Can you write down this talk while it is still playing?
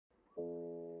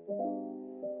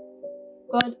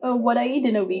got a what I eat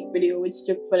in a week video, which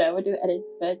took forever to edit,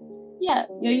 but yeah,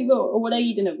 here you go, a what I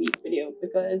eat in a week video,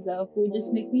 because food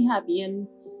just makes me happy, and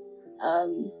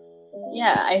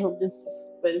yeah, I hope this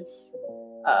was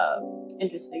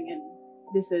interesting, and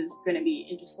this is gonna be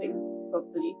interesting,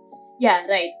 hopefully. Yeah,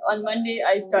 right. On Monday,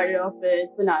 I started off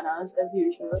with bananas as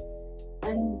usual,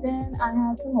 and then I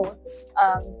had some oats,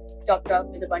 topped off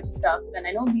with a bunch of stuff. And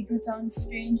I know beetroot sounds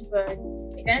strange, but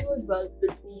it kind of goes well with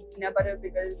the peanut butter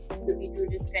because the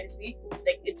beetroot is kind of sweet,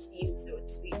 like it's steamed, so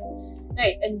it's sweet.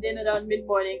 Right, and then around mid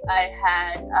morning, I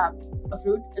had a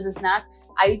fruit as a snack.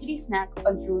 I usually snack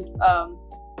on fruit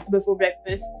before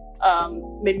breakfast,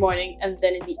 mid morning, and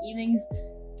then in the evenings,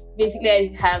 basically I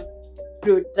have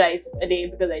fruit thrice a day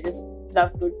because I just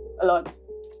love fruit a lot.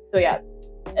 So yeah,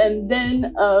 and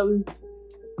then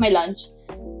my lunch,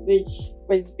 which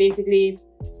was basically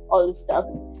all this stuff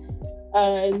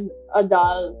and a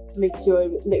dal mixture,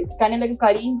 like, kind of like a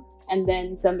curry, and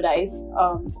then some rice,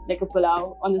 like a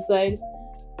pulao on the side,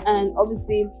 and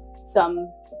obviously some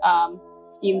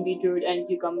steamed beetroot and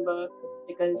cucumber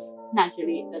because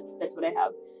naturally that's what I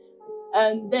have.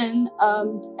 And then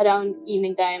around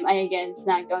evening time, I again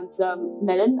snacked on some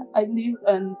melon, I believe.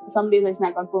 And some days I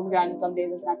snack on pomegranate, some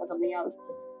days I snack on something else.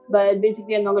 But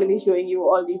basically, I'm not going to be showing you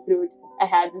all the fruit I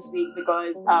had this week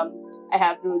because I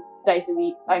have fruit thrice a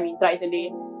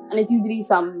day. And it's usually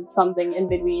something in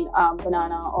between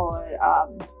banana or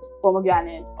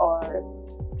pomegranate or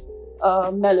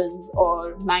melons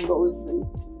or mangoes. And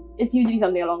it's usually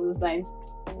something along those lines.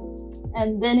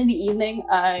 And then in the evening,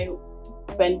 I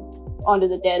went onto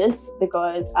the terrace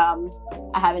because I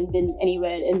haven't been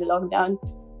anywhere in the lockdown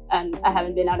and I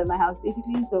haven't been out of the house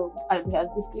basically. So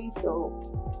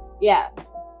yeah,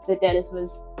 the terrace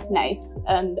was nice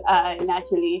and I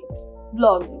naturally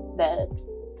vlogged there,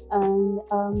 and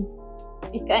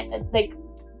it kind of like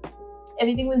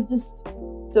everything was just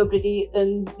so pretty,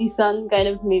 and the sun kind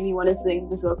of made me want to sing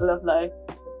the circle of life,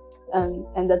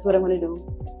 and that's what I'm gonna do.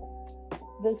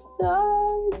 The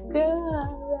circle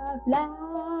of life.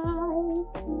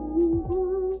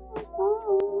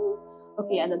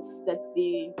 Okay, yeah, that's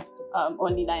the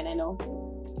only line I know.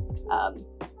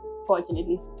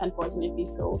 Unfortunately,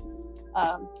 so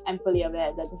I'm fully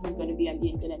aware that this is going to be on the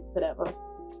internet forever.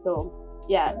 So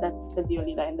yeah, that's the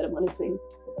only line that I'm going to sing.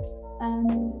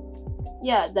 And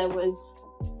yeah, that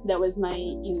was my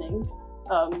evening.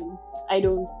 I'm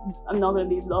not going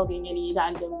to be vlogging any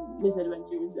random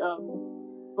misadventures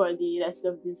for the rest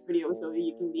of this video, so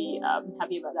you can be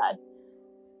happy about that.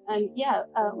 And yeah,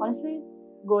 honestly,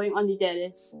 going on the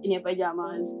terrace in your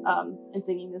pajamas and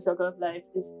singing the circle of life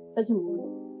is such a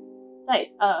mood.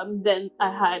 Right, then I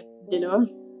had dinner,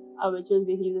 which was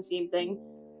basically the same thing,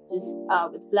 just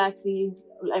with flaxseed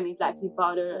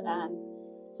powder and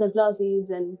sunflower seeds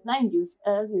and lime juice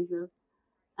as usual.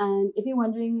 And if you're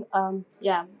wondering,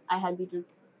 yeah, I had beetroot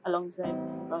alongside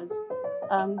because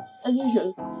as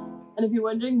usual. And if you're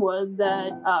wondering what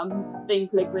that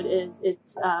pink liquid is,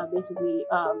 it's basically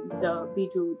the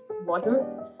beetroot water.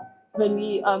 When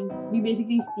we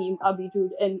basically steam our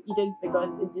beetroot and eat it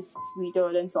because it's just sweeter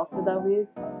and softer that way.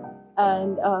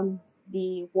 And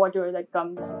the water that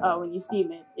comes when you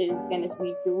steam it is kind of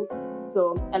sweet too.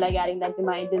 So I like adding that to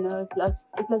my dinner. Plus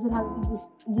it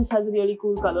just has a really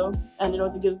cool color, and it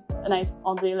also gives a nice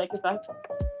ombre-like effect.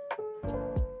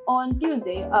 On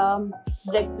Tuesday,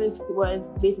 breakfast was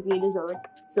basically dessert.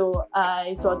 So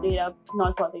I stirred up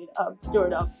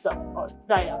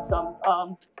fried up some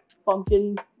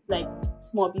pumpkin, like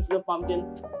small pieces of pumpkin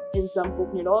in some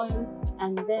coconut oil,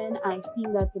 and then I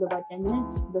steamed that for about 10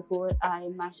 minutes before I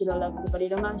mashed it all up with a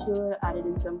potato masher, added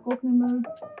in some coconut milk,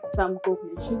 some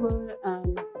coconut sugar,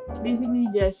 and basically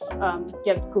just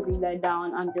kept cooking that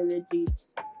down until it reached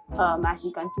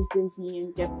mashy consistency,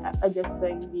 and kept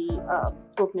adjusting the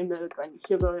coconut milk and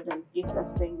sugar and taste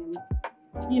testing,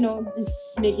 and just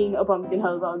making a pumpkin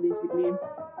halwa basically.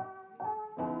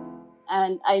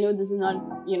 And I know this is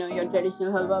not, your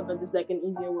traditional halwa, but it's like an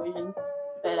easier version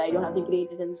where I don't have to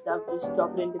grate it and stuff, just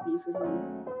chop it into pieces and,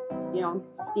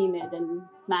 steam it and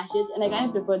mash it. And I kind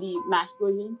of prefer the mashed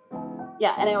version.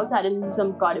 Yeah, and I also added in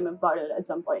some cardamom powder at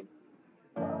some point.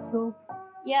 So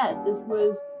yeah, this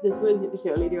was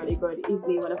really, really good.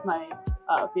 Easily one of my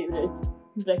favorite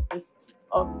breakfasts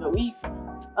of the week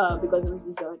because it was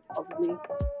dessert, obviously.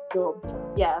 So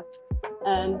yeah,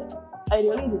 and I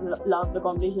really love the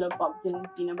combination of pumpkin and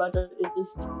peanut butter. It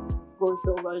just goes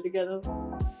so well together.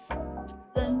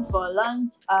 Then for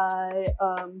lunch, I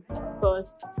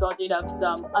first sauteed up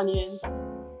some onion,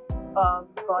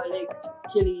 garlic,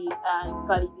 chili, and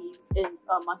curry leaves in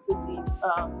mustard seed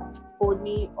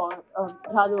fortney, or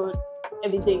rather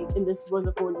everything in this was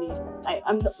a 4D.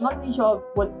 I'm not really sure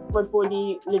what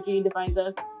 4D literally defines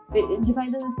as. It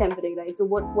defines as a tempering, right? So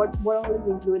what all is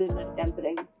included in the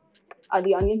tempering? Are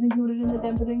the onions included in the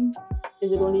tempering?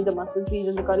 Is it only the mustard seeds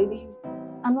and the curry leaves?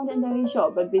 I'm not entirely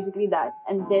sure, but basically that.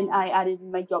 And then I added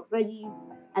in my chopped veggies,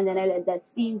 and then I let that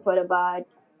steam for about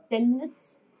 10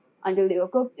 minutes until they were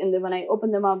cooked. And then when I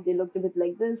opened them up, they looked a bit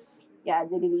like this. Yeah,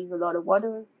 they release a lot of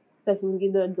water, specifically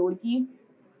the dorki.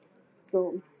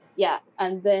 So yeah,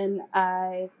 and then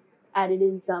I added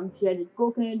in some shredded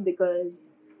coconut because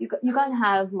you can't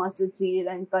have mustard seed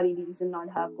and curry leaves and not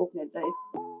have coconut, right?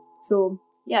 So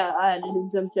yeah, I added in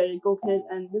some shredded coconut,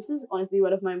 and this is honestly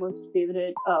one of my most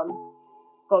favorite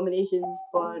combinations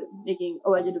for making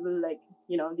a vegetable, like,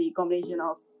 you know, the combination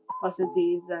of mustard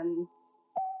seeds and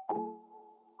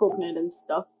coconut and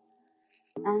stuff.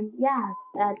 And yeah,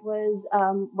 that was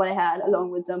what I had, along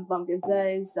with some pumpkin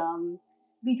fries, some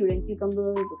beetroot and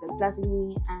cucumber because classic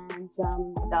me, and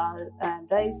some dal and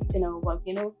rice in a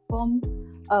volcano form.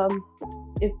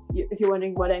 If you're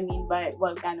wondering what I mean by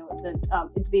volcano, then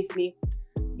it's basically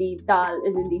the dal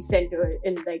is in the center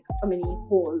in like a mini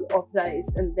hole of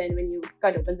rice, and then when you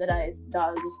cut open the rice,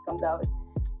 dal just comes out.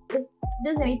 Is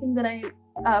anything that I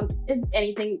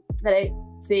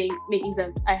say making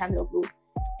sense? I have no clue.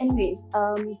 Anyways,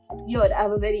 here I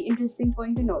have a very interesting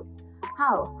point to note.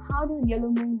 How does yellow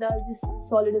moong dal just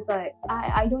solidify?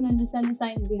 I don't understand the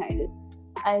science behind it.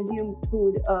 I assume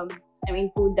food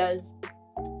does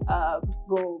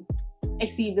go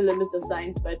exceed the limits of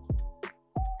science, but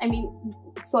I mean,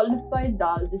 solidified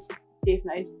dal just tastes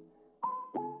nice.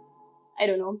 I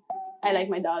don't know. I like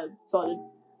my dal solid,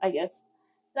 I guess.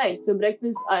 Right, so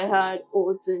breakfast I had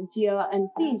oats and chia,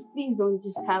 and please don't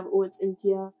just have oats and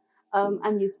chia.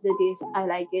 I'm used to the taste. I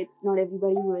like it. Not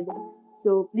everybody would.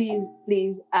 So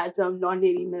please add some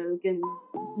non-dairy milk, and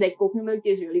like coconut milk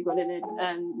tastes really good in it,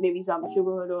 and maybe some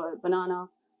sugar or banana.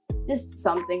 Just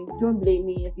something. Don't blame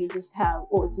me if you just have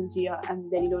oats and chia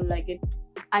and then you don't like it.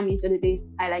 I'm used to the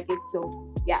taste. I like it.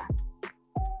 So yeah.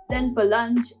 Then for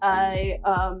lunch, I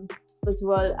first of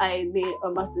all I made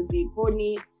a mustard seed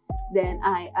fortney. Then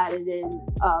I added in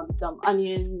some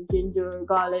onion, ginger,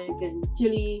 garlic, and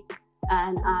chili,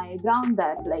 and I browned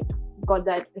that, like got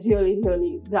that really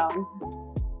brown,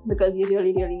 because you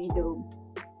really need to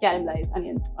caramelize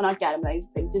onions, or not caramelize,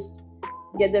 like just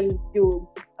get them to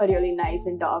a really nice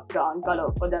and dark brown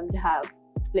color for them to have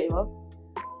flavor.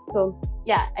 So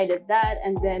yeah, I did that,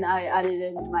 and then I added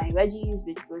in my veggies,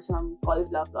 which were some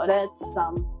cauliflower florets,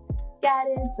 some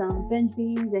carrots, some French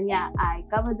beans, and yeah, I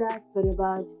covered that for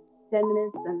about 10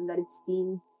 minutes and let it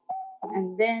steam.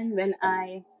 And then when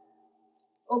I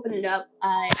opened it up,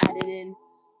 I added in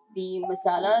the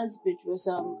masalas, which were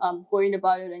some coriander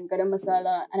powder and garam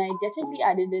masala, and I definitely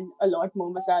added in a lot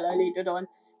more masala later on.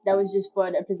 That was just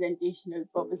for representational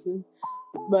purposes,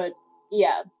 but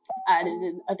yeah, I added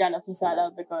in a ton of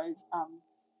masala because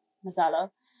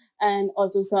masala, and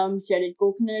also some shredded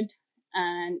coconut,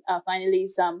 and finally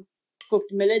some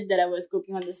cooked millet that I was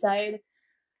cooking on the side.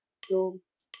 So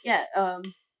yeah,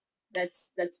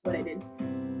 that's what I did,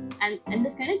 and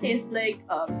this kind of tastes like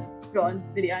prawns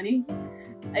biryani.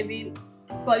 I mean,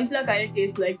 cauliflower kind of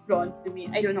tastes like prawns to me.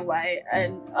 I don't know why,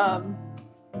 and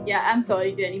yeah, I'm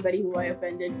sorry to anybody who I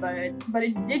offended, but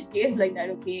it did taste like that,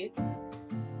 okay?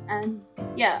 And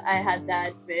yeah, I had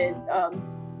that with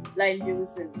lime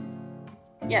juice and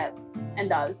yeah, and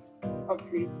dal,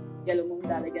 obviously yellow moong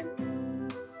dal again.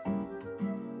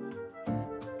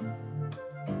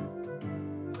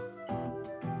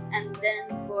 And then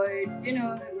for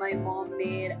dinner, my mom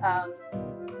made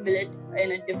millet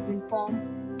in a different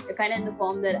form, kind of in the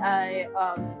form that I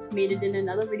made it in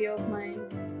another video of mine,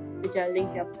 which I'll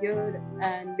link up here.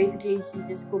 And basically, she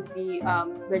just cooked the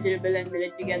vegetable and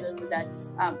millet together, so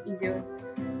that's easier.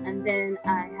 And then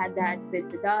I had that with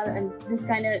the dal, and this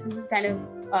is kind of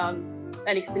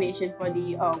an explanation for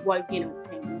the volcano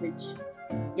thing, which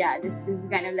yeah, this is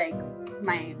kind of like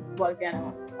my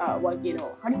volcano. How do you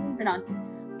even pronounce it?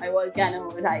 My volcano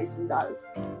rice and dal.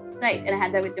 Right, and I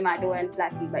had that with tomato and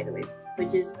flaxseed, by the way,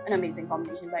 which is an amazing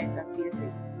combination by itself,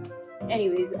 seriously.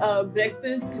 Anyways,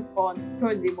 breakfast on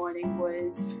Thursday morning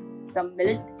was some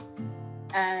millet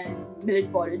and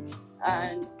millet porridge,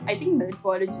 and I think millet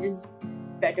porridge is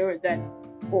better than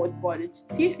oat porridge.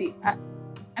 Seriously,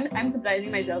 I'm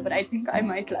surprising myself, but I think I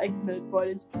might like millet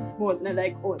porridge more than I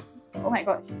like oats. Oh my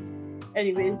gosh.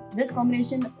 Anyways, this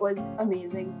combination was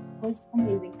amazing.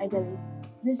 I tell you.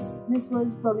 This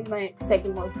was probably my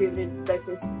second most favorite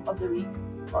breakfast of the week.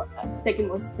 second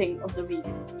most thing of the week.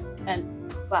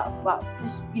 And wow,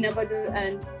 just peanut butter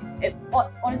and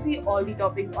honestly, all the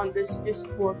toppings on this just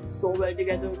work so well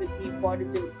together with the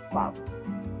porridge and wow.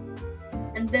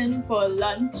 And then for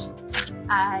lunch,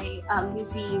 you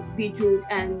see beetroot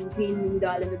and green moong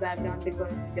dal in the background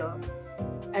because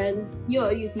and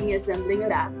here you see me assembling a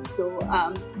wrap. So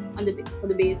for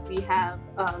the base we have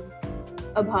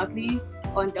a bhakri,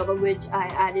 on top of which I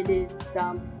added in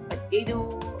some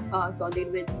potato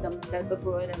sauteed with some bell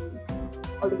pepper and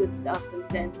all the good stuff, and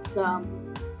then some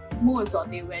more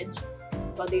sauteed veg,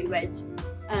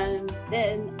 and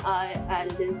then I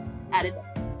added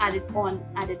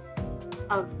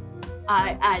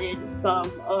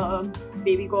some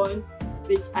baby corn,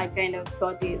 which I kind of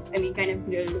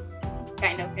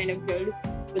grilled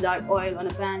without oil on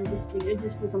a pan, just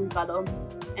for some color,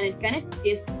 and it kind of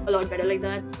tastes a lot better like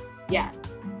that. Yeah.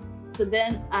 So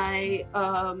then I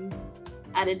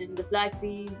added in the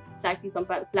flaxseed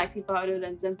powder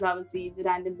and sunflower seeds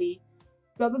randomly.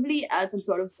 Probably add some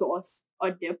sort of sauce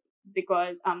or dip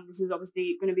because this is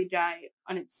obviously going to be dry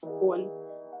on its own.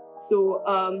 So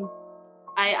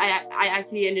I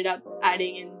actually ended up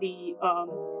adding in the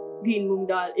green moong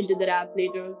dal into the wrap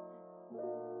later,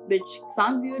 which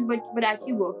sounds weird but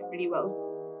actually worked pretty well.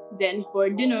 Then for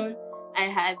dinner, I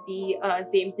had the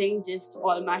same thing, just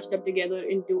all mashed up together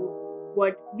into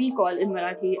what we call in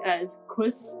Marathi as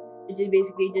khus, which is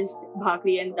basically just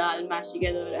bhakri and dal mashed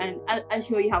together. And I'll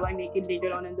show you how I make it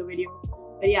later on in the video.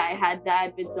 But yeah, I had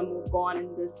that with some more corn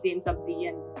and the same sabzi,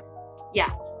 and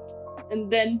yeah.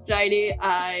 And then Friday,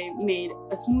 I made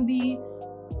a smoothie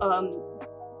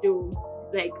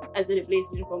as a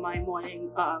replacement for my morning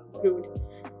fruit.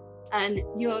 And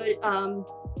here,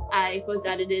 I first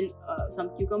added in some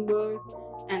cucumber,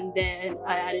 and then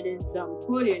I added in some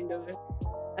coriander.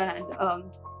 And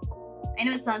I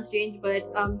know it sounds strange, but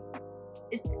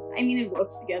it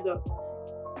works together.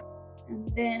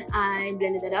 And then I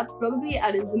blended that up. Probably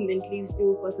added some mint leaves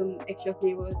too for some extra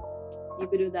flavor. You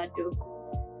could do that too.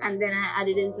 And then I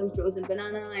added in some frozen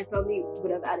banana. I probably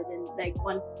would have added in like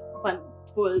one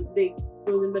full big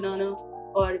frozen banana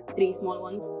or 3 small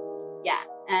ones. Yeah,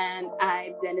 and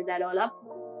I blended that all up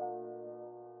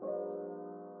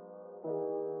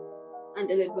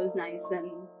until it was nice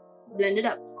and blended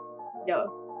up. Yeah.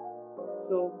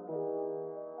 So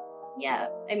yeah,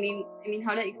 I mean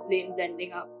how to explain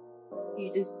blending up?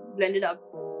 You just blend it up,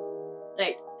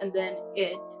 right? And then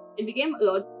it became a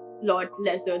lot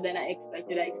lesser than I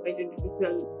expected. I expected it to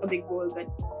fill a big bowl, but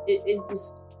it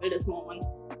just filled a small one.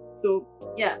 So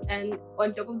yeah, and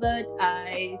on top of that,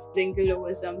 I sprinkled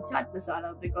over some chaat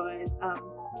masala because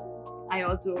I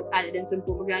also added in some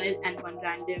pomegranate and one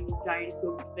random dried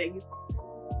soaked fig.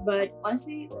 But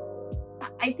honestly,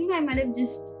 I think I might have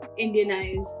just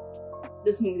Indianized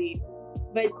the smoothie.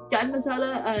 But chaat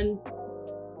masala and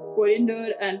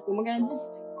coriander and pomegranate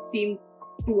just seemed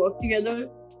to work together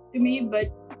to me.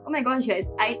 But oh my gosh, guys,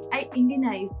 I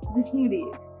Indianized the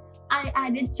smoothie. I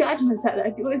added chaat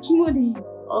masala to a smoothie.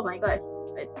 Oh my gosh.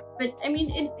 But I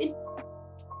mean,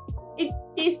 it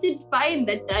tasted fine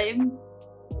that time.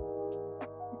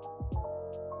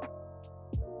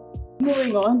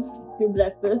 Moving on to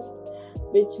breakfast,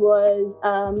 which was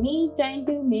me trying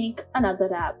to make another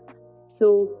wrap.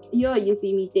 So here you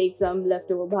see me take some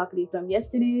leftover bhakri from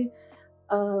yesterday,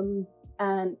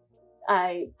 and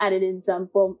I added in some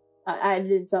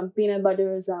peanut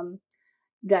butter, some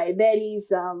dried berries,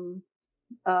 some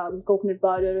coconut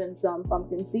powder, and some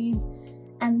pumpkin seeds.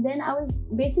 And then I was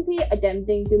basically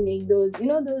attempting to make those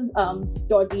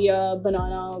tortilla,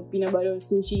 banana, peanut butter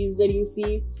sushis that you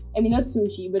see. I mean, not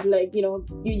sushi, but like,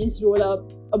 you just roll up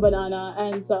a banana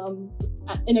and some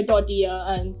in a tortilla,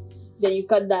 and then you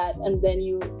cut that, and then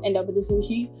you end up with a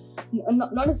sushi.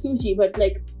 Not a sushi, but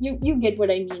like, you get what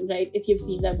I mean, right? If you've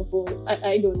seen that before.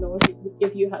 I don't know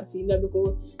if you have seen that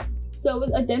before. So I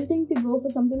was attempting to go for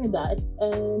something like that,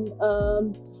 and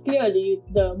clearly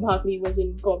the bhakri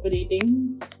wasn't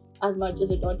cooperating as much as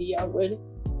a tortilla would.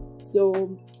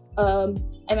 So I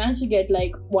managed to get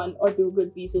like 1 or 2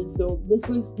 good pieces. So this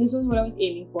was what I was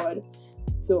aiming for.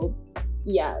 So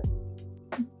yeah,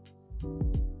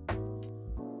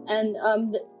 and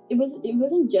it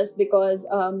wasn't just because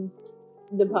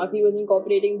the bhakri wasn't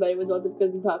cooperating, but it was also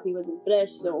because the bhakri wasn't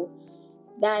fresh. So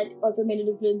that also made a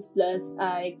difference. Plus,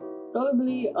 I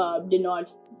probably did not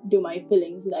do my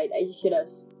fillings right. I should have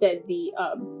spread the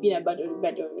peanut butter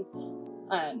better,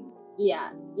 and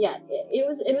yeah, it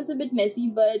was a bit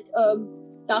messy, but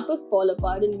tacos fall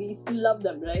apart and we still love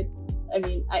them, right? I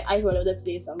mean, I heard of that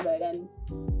phrase somewhere, and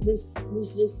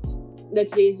that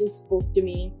phrase just spoke to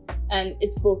me, and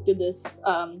it spoke to this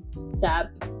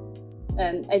wrap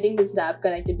And I think this rap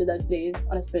connected to that phrase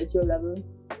on a spiritual level.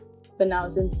 But now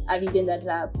since I've eaten that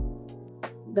rap,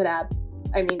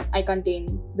 I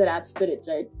contain the rap spirit,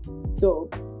 right? So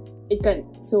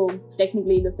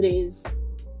technically the phrase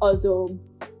also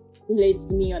relates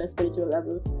to me on a spiritual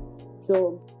level.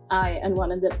 So I and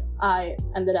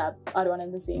the rap are one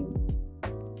and the same.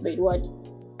 Wait, what?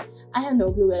 I have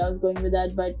no clue where I was going with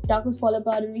that, but tacos fall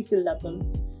apart and we still love them.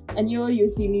 And here you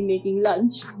see me making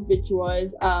lunch, which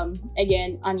was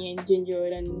again onion, ginger,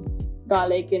 and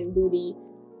garlic and dudi.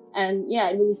 And yeah,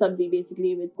 it was a sabzi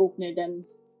basically with coconut and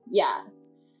yeah.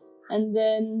 And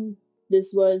then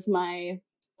this was my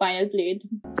final plate.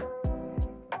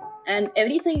 And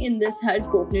everything in this had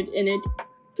coconut in it,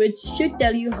 which should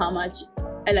tell you how much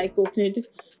I like coconut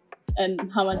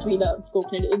and how much we love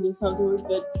coconut in this household.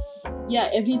 But yeah,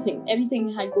 everything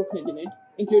had coconut in it,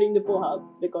 including the poha,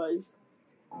 because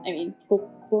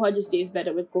poha just tastes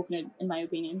better with coconut in my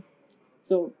opinion.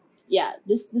 So yeah,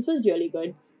 this was really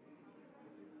good.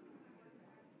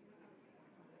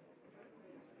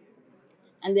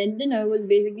 And then dinner was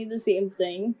basically the same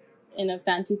thing in a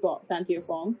fancier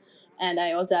form. And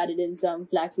I also added in some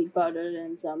flaxseed powder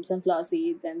and some sunflower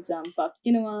seeds and some puffed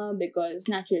quinoa because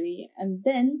naturally. And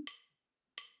then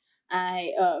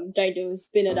I tried to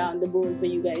spin around the bowl for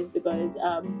you guys because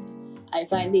I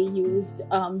finally used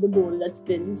the bowl that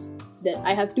spins. That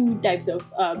I have two types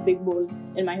of big bowls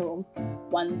in my home.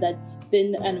 One that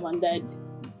spin and one that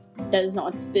does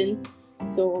not spin.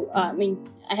 So I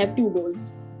have two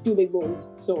big bowls.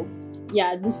 So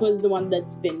yeah, this was the one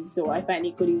that spin. So I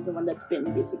finally could use the one that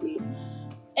spin basically.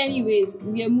 Anyways,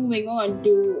 we are moving on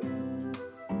to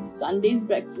Sunday's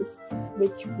breakfast,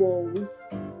 which was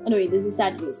this is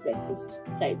Saturday's breakfast.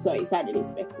 Right, sorry,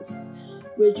 Saturday's breakfast,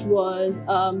 which was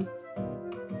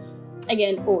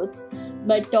again oats,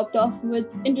 but topped off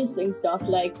with interesting stuff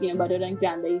like peanut butter and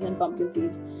cranberries and pumpkin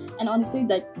seeds. And honestly,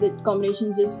 the combination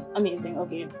is just amazing.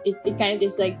 Okay, it kind of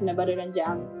tastes like peanut butter and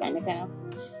jam, kind of.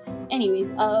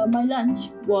 Anyways, my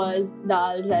lunch was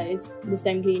dal rice, this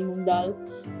time green moong dal,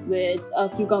 with a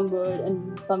cucumber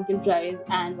and pumpkin fries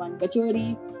and one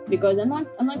kachori because I'm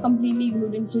not completely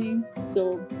gluten-free.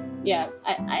 So yeah,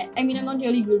 I'm not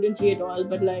really gluten-free at all,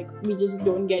 but like we just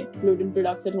don't get gluten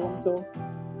products at home, so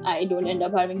I don't end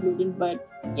up having gluten. But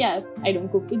yeah, I don't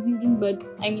cook with gluten, but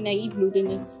I eat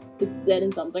gluten if it's there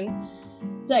in something.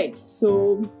 Right,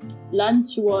 so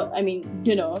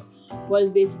dinner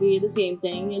was basically the same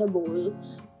thing in a bowl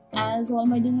as all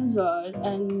my dinners are.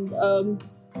 And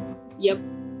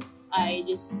I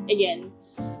just again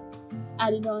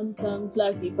added on some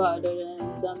flaxseed powder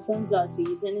and some sunflower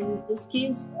seeds, and in this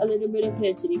case a little bit of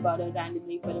red chili powder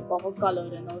randomly for a pop of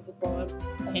color and also for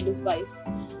a hint of spice.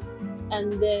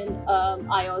 And then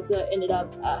I also ended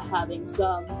up having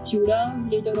some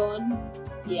chura later on,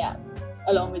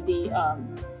 along with the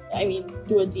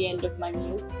towards the end of my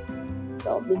meal.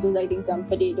 So this was, I think, some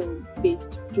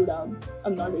potato-based chura.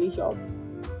 I'm not really sure.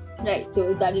 Right,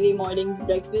 so Saturday morning's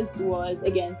breakfast was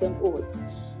again some oats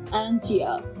and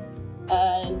chia.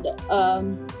 And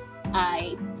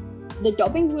the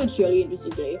toppings were really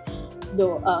interesting today.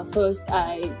 Though first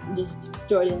I just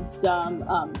stirred in some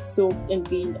soaked and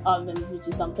peeled almonds, which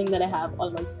is something that I have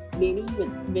almost daily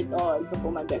with or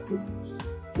before my breakfast,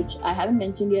 which I haven't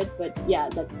mentioned yet, but yeah,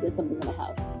 that's something that I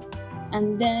have.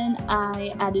 And then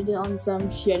I added on some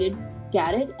shredded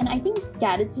carrot, and I think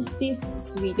carrot just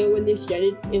tastes sweeter when they shred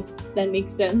it, if that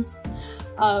makes sense.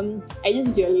 I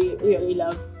just really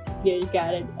love shredded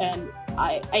carrot, and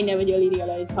I never really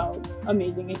realized how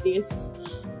amazing it tastes,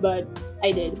 but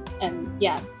I did. And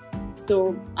yeah,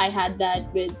 so I had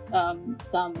that with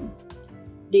some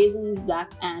raisins,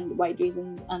 black and white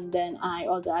raisins, and then I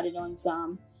also added on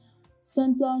some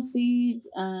sunflower seeds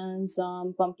and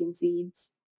some pumpkin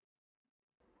seeds.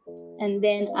 And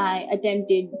then I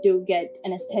attempted to get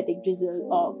an aesthetic drizzle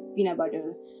of peanut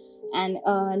butter, and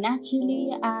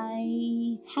naturally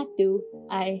I had to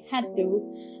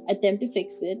attempt to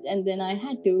fix it, and then I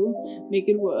had to make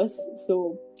it worse.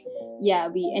 So yeah,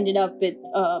 we ended up with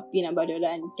peanut butter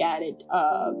and carrot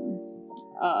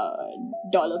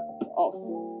dollop of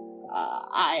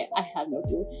I have no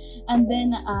clue. And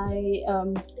then I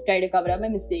tried to cover up my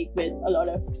mistake with a lot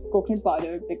of coconut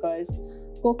powder because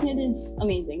coconut is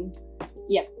amazing.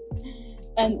 Yep.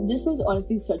 And this was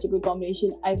honestly such a good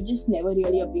combination. I've just never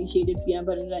really appreciated peanut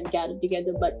butter and carrot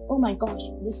together, but oh my gosh,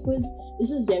 this was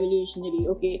revolutionary.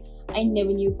 Okay, I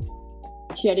never knew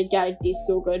shredded carrot tastes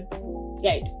so good.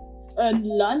 Right. And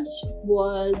lunch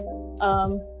was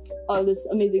all this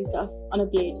amazing stuff on a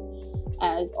plate,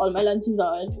 as all my lunches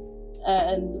are.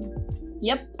 And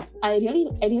yep, I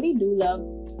really do love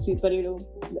sweet potato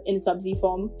in sabzi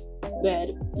form, where,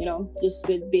 you know, just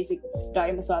with basic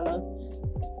dry masalas.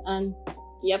 And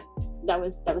yep, that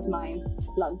was my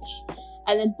lunch.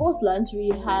 And then post lunch we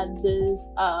had this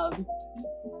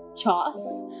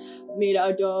chas made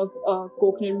out of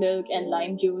coconut milk and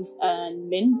lime juice and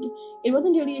mint. It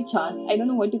wasn't really a chas, I don't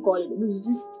know what to call it. It was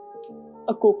just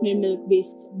a coconut milk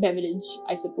based beverage,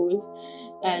 I suppose,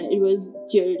 and it was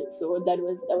chilled, so that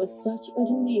was such a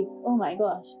relief. Oh my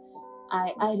gosh,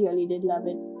 I really did love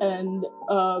it. And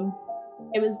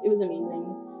it was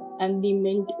amazing, and the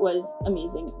mint was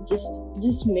amazing.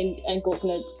 Just mint and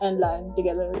coconut and lime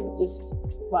together, just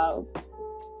wow.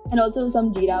 And also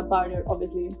some jeera powder,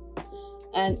 obviously.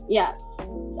 And yeah,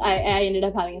 I ended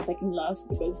up having a second glass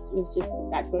because it was just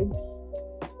that good.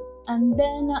 And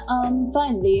then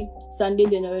finally, Sunday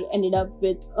dinner ended up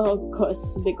with a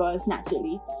course, because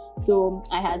naturally. So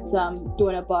I had some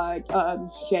torn apart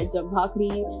shreds of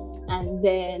bhakri, and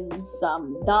then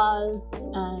some dal,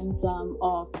 and some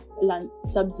of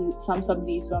some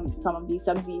sabzis from some of these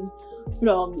sabzis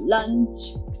from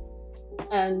lunch.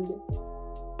 And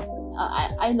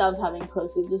I love having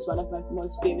course. It's just one of my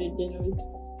most favorite dinners.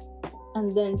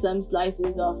 And then some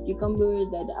slices of cucumber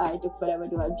that I took forever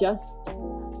to adjust.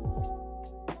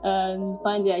 And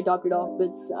finally, I topped it off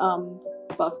with some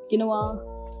puffed quinoa,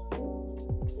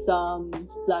 some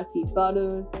flaxseed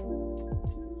powder,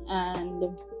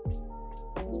 and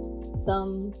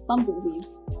some pumpkin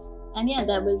seeds. And yeah,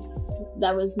 that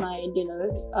was my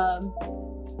dinner.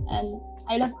 And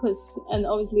I love khus, and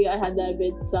obviously I had that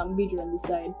with some beetroot on the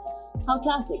side. How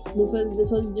classic! This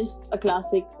was just a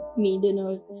classic me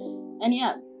dinner. And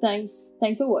yeah, thanks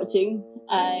for watching.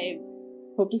 I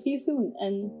hope to see you soon,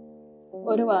 and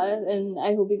au revoir. And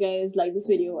I hope you guys like this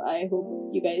video. I hope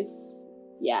you guys,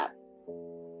 yeah,